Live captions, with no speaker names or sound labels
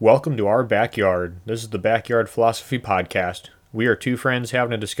Welcome to our backyard. This is the Backyard Philosophy Podcast. We are two friends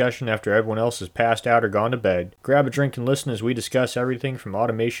having a discussion after everyone else has passed out or gone to bed. Grab a drink and listen as we discuss everything from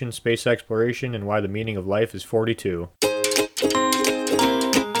automation, space exploration, and why the meaning of life is 42.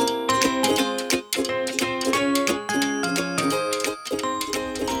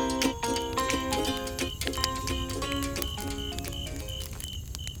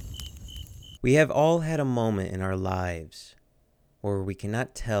 We have all had a moment in our lives where we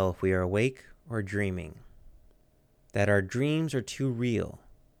cannot tell if we are awake or dreaming, that our dreams are too real,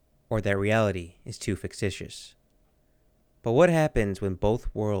 or that reality is too fictitious. But what happens when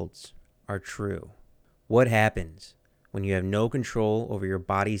both worlds are true? What happens when you have no control over your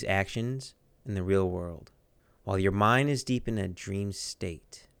body's actions in the real world, while your mind is deep in a dream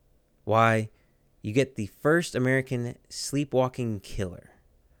state? Why, you get the first American sleepwalking killer.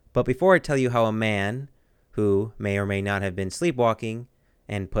 But before I tell you how a man who may or may not have been sleepwalking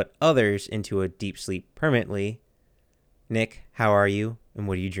and put others into a deep sleep permanently, Nick, how are you and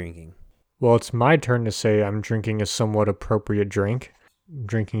what are you drinking? Well, it's my turn to say I'm drinking a somewhat appropriate drink. I'm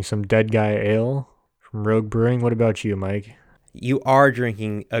drinking some Dead Guy Ale from Rogue Brewing. What about you, Mike? You are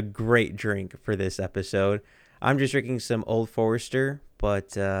drinking a great drink for this episode. I'm just drinking some Old Forester,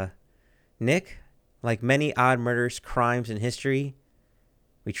 but Nick, like many odd murderous crimes in history,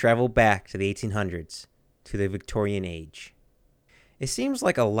 we travel back to the 1800s, to the Victorian Age. It seems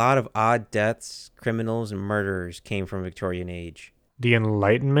like a lot of odd deaths, criminals, and murderers came from Victorian Age. The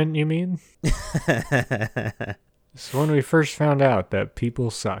Enlightenment, you mean? It's when we first found out that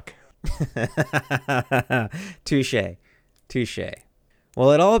people suck. Touche.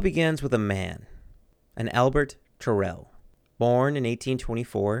 Well, it all begins with a man, an Albert Tirrell, born in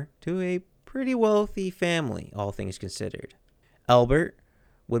 1824 to a pretty wealthy family, all things considered. Albert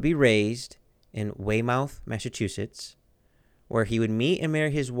would be raised in Weymouth, Massachusetts, where he would meet and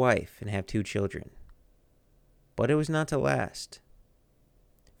marry his wife and have 2 children. But it was not to last.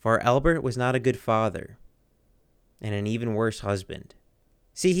 For Albert was not a good father, and an even worse husband.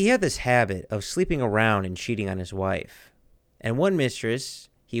 See, he had this habit of sleeping around and cheating on his wife. And one mistress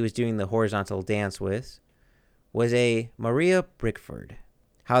he was doing the horizontal dance with was a Maria Brickford.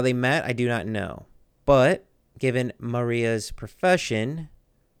 How they met, I do not know. But given Maria's profession,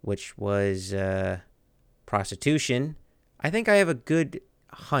 which was prostitution, I think I have a good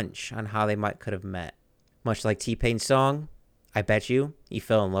hunch on how they could have met. Much like T-Pain's song, I bet you he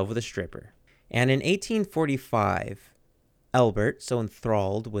fell in love with a stripper. And in 1845, Albert so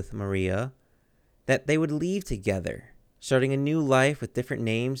enthralled with Maria that they would leave together, starting a new life with different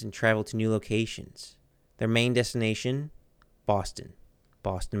names and travel to new locations. Their main destination, Boston,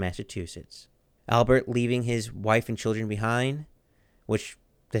 Massachusetts. Albert leaving his wife and children behind, which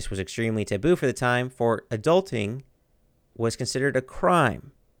this was extremely taboo for the time, for adulting was considered a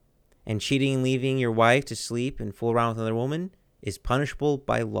crime. And cheating and leaving your wife to sleep and fool around with another woman is punishable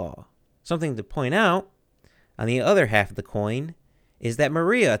by law. Something to point out, on the other half of the coin, is that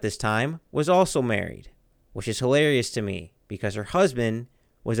Maria at this time was also married, which is hilarious to me because her husband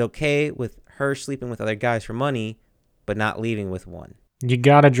was okay with her sleeping with other guys for money, but not leaving with one. You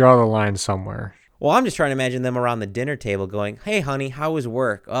gotta draw the line somewhere. Well, I'm just trying to imagine them around the dinner table going, "Hey, honey, how was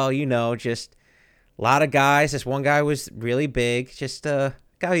work?" "Oh, just a lot of guys. This one guy was really big. Just gotta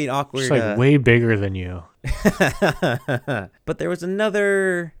be an awkward." Just like way bigger than you. But there was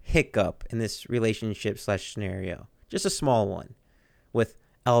another hiccup in this relationship/scenario, just a small one, with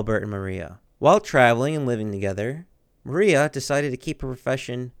Albert and Maria. While traveling and living together, Maria decided to keep her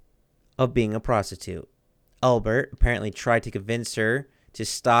profession of being a prostitute. Albert apparently tried to convince her to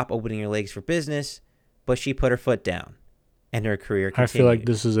stop opening her legs for business, but she put her foot down, and her career continued. I feel like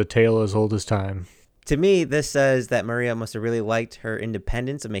this is a tale as old as time. To me, this says that Maria must have really liked her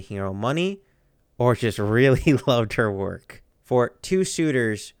independence of making her own money, or just really loved her work. For 2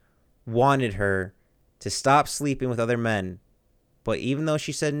 suitors wanted her to stop sleeping with other men, but even though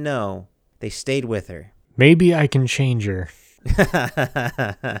she said no, they stayed with her. Maybe I can change her.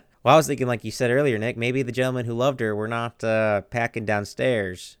 Well, I was thinking, like you said earlier, Nick, maybe the gentlemen who loved her were not packing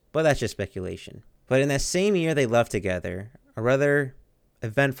downstairs, but that's just speculation. But in that same year they left together, a rather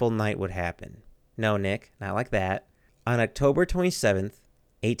eventful night would happen. No, Nick, not like that. On October 27th,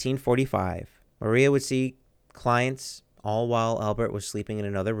 1845, Maria would see clients all while Albert was sleeping in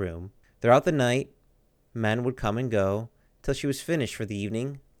another room. Throughout the night, men would come and go till she was finished for the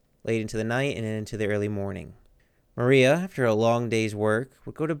evening, late into the night and into the early morning. Maria, after a long day's work,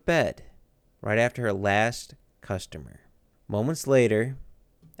 would go to bed right after her last customer. Moments later,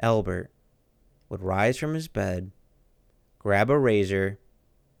 Albert would rise from his bed, grab a razor,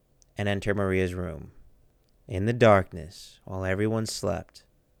 and enter Maria's room. In the darkness, while everyone slept,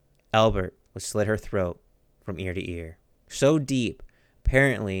 Albert would slit her throat from ear to ear. So deep,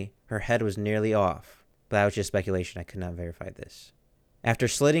 apparently her head was nearly off, but that was just speculation. I could not verify this. After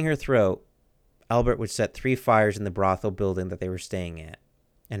slitting her throat, Albert would set 3 fires in the brothel building that they were staying at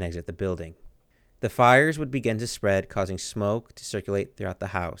and exit the building. The fires would begin to spread, causing smoke to circulate throughout the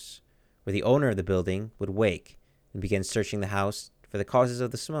house, where the owner of the building would wake and begin searching the house for the causes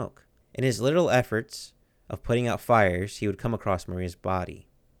of the smoke. In his little efforts of putting out fires, he would come across Maria's body,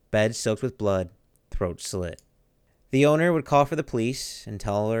 bed soaked with blood, throat slit. The owner would call for the police and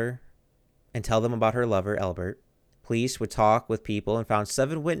tell them about her lover, Albert. Police would talk with people and found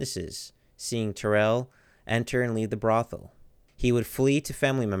 7 witnesses seeing Tirrell enter and leave the brothel. He would flee to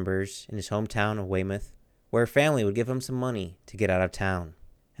family members in his hometown of Weymouth, where family would give him some money to get out of town.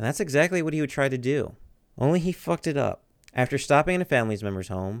 And that's exactly what he would try to do. Only he fucked it up. After stopping in a family member's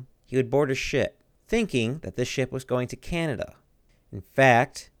home, he would board a ship, thinking that this ship was going to Canada. In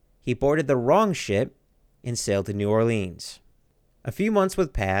fact, he boarded the wrong ship and sailed to New Orleans. A few months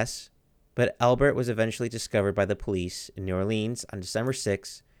would pass, but Albert was eventually discovered by the police in New Orleans on December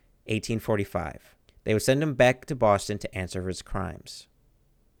 6, 1845. They would send him back to Boston to answer for his crimes.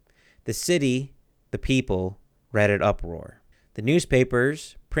 The city, the people, read in uproar. The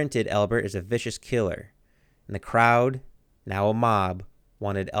newspapers printed Albert as a vicious killer, and the crowd, now a mob,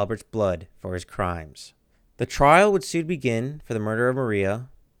 wanted Albert's blood for his crimes. The trial would soon begin for the murder of Maria,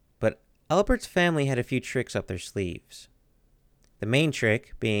 but Albert's family had a few tricks up their sleeves. The main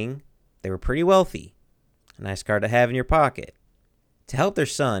trick being they were pretty wealthy, a nice card to have in your pocket. To help their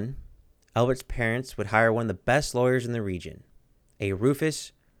son, Albert's parents would hire one of the best lawyers in the region, a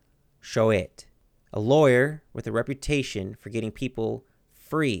Rufus Choate, a lawyer with a reputation for getting people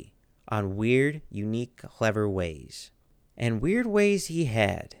free on weird, unique, clever ways. And weird ways he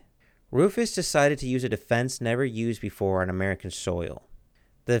had. Rufus decided to use a defense never used before on American soil.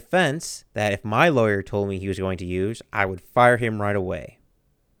 The defense that if my lawyer told me he was going to use, I would fire him right away.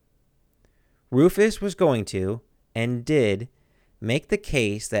 Rufus was going to, and did, make the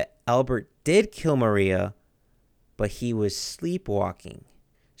case that Albert did kill Maria, but he was sleepwalking.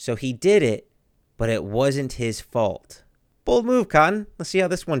 So he did it, but it wasn't his fault. Bold move, Cotton. Let's see how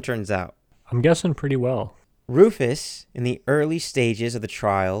this one turns out. I'm guessing pretty well. Rufus, in the early stages of the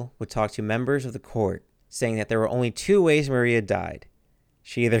trial, would talk to members of the court, saying that there were only 2 ways Maria died.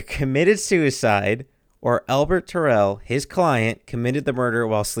 She either committed suicide, or Albert Tirrell, his client, committed the murder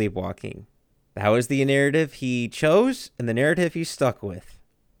while sleepwalking. That was the narrative he chose, and the narrative he stuck with.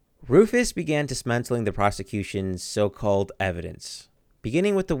 Rufus began dismantling the prosecution's so-called evidence,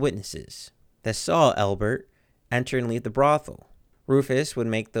 beginning with the witnesses that saw Albert enter and leave the brothel. Rufus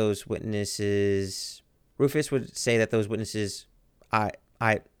would say that those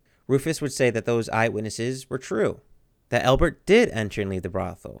eyewitnesses were true, that Albert did enter and leave the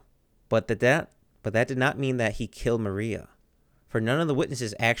brothel, but that did not mean that he killed Maria, for none of the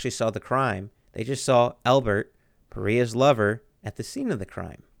witnesses actually saw the crime. They just saw Albert, Maria's lover, at the scene of the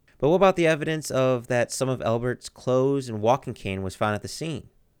crime. But what about the evidence of that some of Albert's clothes and walking cane was found at the scene?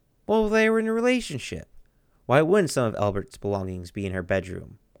 Well, they were in a relationship. Why wouldn't some of Albert's belongings be in her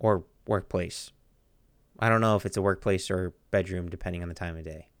bedroom or workplace? I don't know if it's a workplace or bedroom, depending on the time of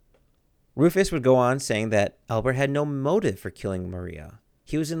day. Rufus would go on saying that Albert had no motive for killing Maria.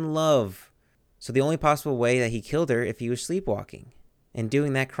 He was in love, so the only possible way that he killed her if he was sleepwalking. And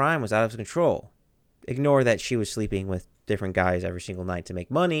doing that crime was out of his control. Ignore that she was sleeping with different guys every single night to make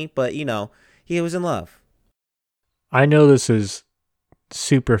money, but, he was in love. I know this is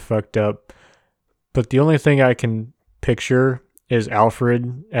super fucked up, but the only thing I can picture is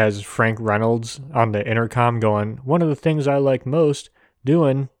Alfred as Frank Reynolds on the intercom going, "One of the things I like most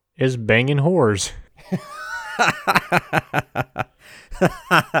doing is banging whores."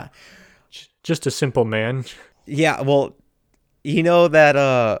 Just a simple man. Yeah, well, you know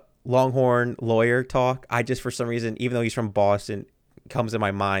that Longhorn lawyer talk? I just, for some reason, even though he's from Boston, comes to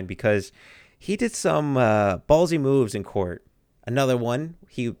my mind because he did some ballsy moves in court. Another one,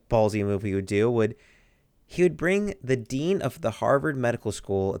 ballsy move he would do he would bring the dean of the Harvard Medical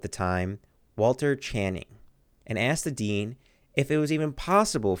School at the time, Walter Channing, and ask the dean if it was even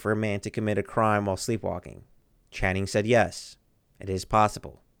possible for a man to commit a crime while sleepwalking. Channing said yes, it is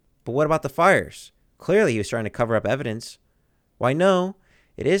possible. But what about the fires? Clearly he was trying to cover up evidence. Why, no,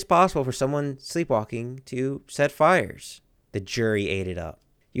 it is possible for someone sleepwalking to set fires. The jury ate it up.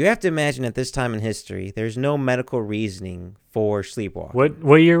 You have to imagine at this time in history, there's no medical reasoning for sleepwalking.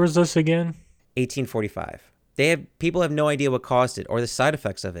 What year was this again? 1845. People have no idea what caused it or the side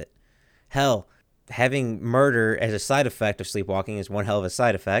effects of it. Hell, having murder as a side effect of sleepwalking is one hell of a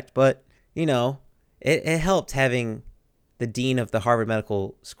side effect, but, it helped having the dean of the Harvard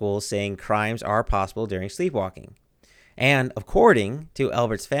Medical School, saying crimes are possible during sleepwalking. And according to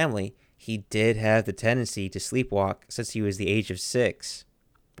Albert's family, he did have the tendency to sleepwalk since he was the age of 6,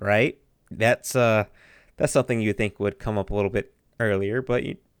 right? That's something you would think would come up a little bit earlier, but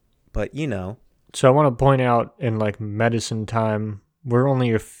you know. So I want to point out, in like medicine time, we're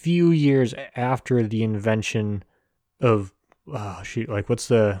only a few years after the invention of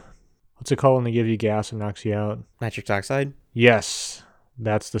what's it called when they give you gas and knocks you out? Nitric oxide? Yes,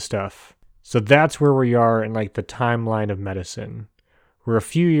 that's the stuff. So that's where we are in like the timeline of medicine. We're a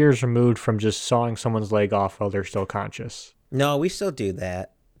few years removed from just sawing someone's leg off while they're still conscious. No, we still do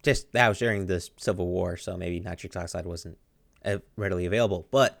that. Just that was during the Civil War, so maybe nitric oxide wasn't readily available.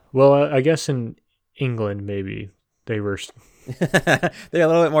 But I guess in England maybe they were. They're a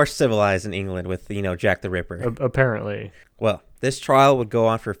little bit more civilized in England with, Jack the Ripper. Apparently. Well, this trial would go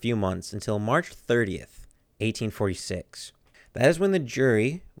on for a few months until March 30th, 1846. That is when the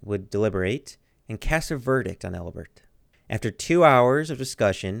jury would deliberate and cast a verdict on Albert. After 2 hours of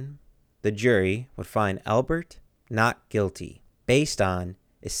discussion, the jury would find Albert not guilty based on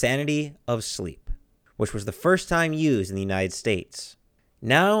insanity of sleep, which was the first time used in the United States.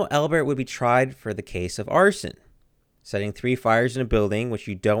 Now Albert would be tried for the case of arson. Setting 3 fires in a building which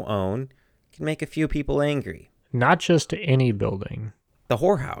you don't own can make a few people angry. Not just any building. The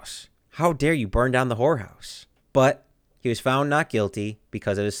whorehouse. How dare you burn down the whorehouse? But he was found not guilty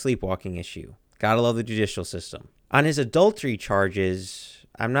because of his sleepwalking issue. Gotta love the judicial system. On his adultery charges,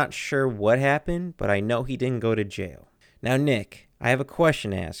 I'm not sure what happened, but I know he didn't go to jail. Now, Nick, I have a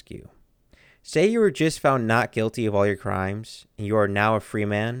question to ask you. Say you were just found not guilty of all your crimes, and you are now a free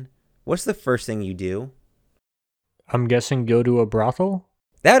man. What's the first thing you do? I'm guessing go to a brothel?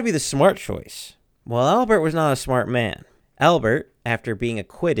 That would be the smart choice. Well, Albert was not a smart man. Albert, after being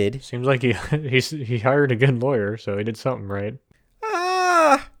acquitted... Seems like he hired a good lawyer, so he did something right.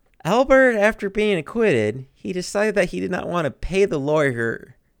 Albert, after being acquitted, he decided that he did not want to pay the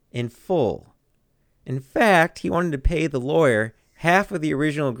lawyer in full. In fact, he wanted to pay the lawyer half of the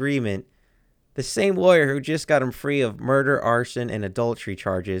original agreement, the same lawyer who just got him free of murder, arson, and adultery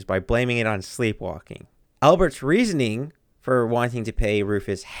charges by blaming it on sleepwalking. Albert's reasoning for wanting to pay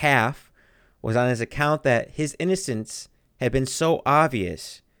Rufus half was on his account that his innocence had been so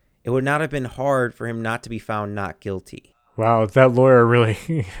obvious, it would not have been hard for him not to be found not guilty. Wow, that lawyer really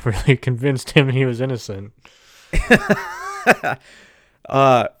convinced him he was innocent.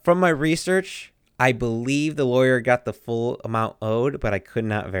 From my research, I believe the lawyer got the full amount owed, but I could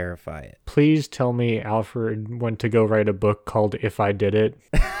not verify it. Please tell me Alfred went to go write a book called If I Did It.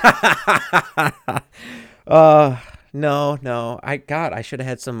 No. I should have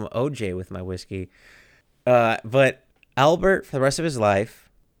had some OJ with my whiskey. But Albert, for the rest of his life,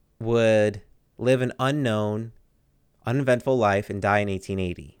 would live an unknown, uneventful life and die in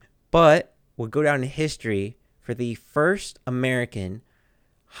 1880. But would go down in history for the first American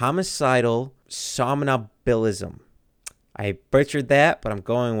homicidal somnambulism. I butchered that, but I'm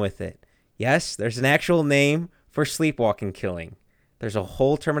going with it. Yes, there's an actual name for sleepwalking killing. There's a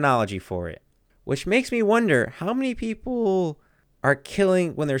whole terminology for it. Which makes me wonder how many people are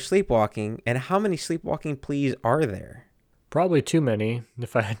killing when they're sleepwalking and how many sleepwalking pleas are there? Probably too many,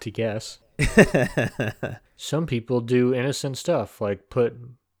 if I had to guess. Some people do innocent stuff, like put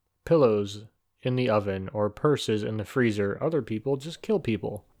pillows in the oven or purses in the freezer. Other people just kill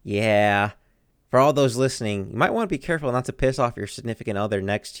people. Yeah. For all those listening, you might want to be careful not to piss off your significant other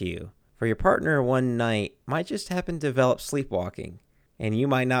next to you. For your partner one night might just happen to develop sleepwalking, and you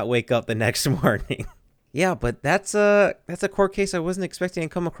might not wake up the next morning. Yeah, but that's a court case I wasn't expecting to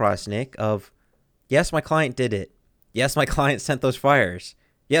come across, Nick, of, yes, my client did it. Yes, my client sent those fires.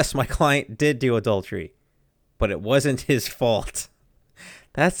 Yes, my client did do adultery, but it wasn't his fault.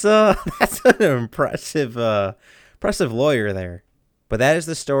 That's an impressive lawyer there. But that is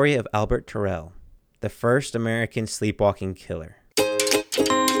the story of Albert Tirrell, the first American sleepwalking killer.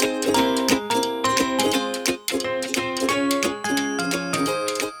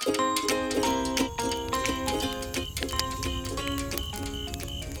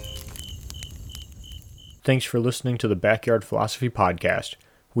 Thanks for listening to the Backyard Philosophy Podcast.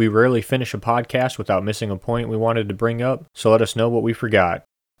 We rarely finish a podcast without missing a point we wanted to bring up, so let us know what we forgot.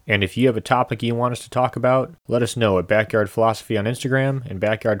 And if you have a topic you want us to talk about, let us know at Backyard Philosophy on Instagram and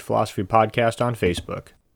Backyard Philosophy Podcast on Facebook.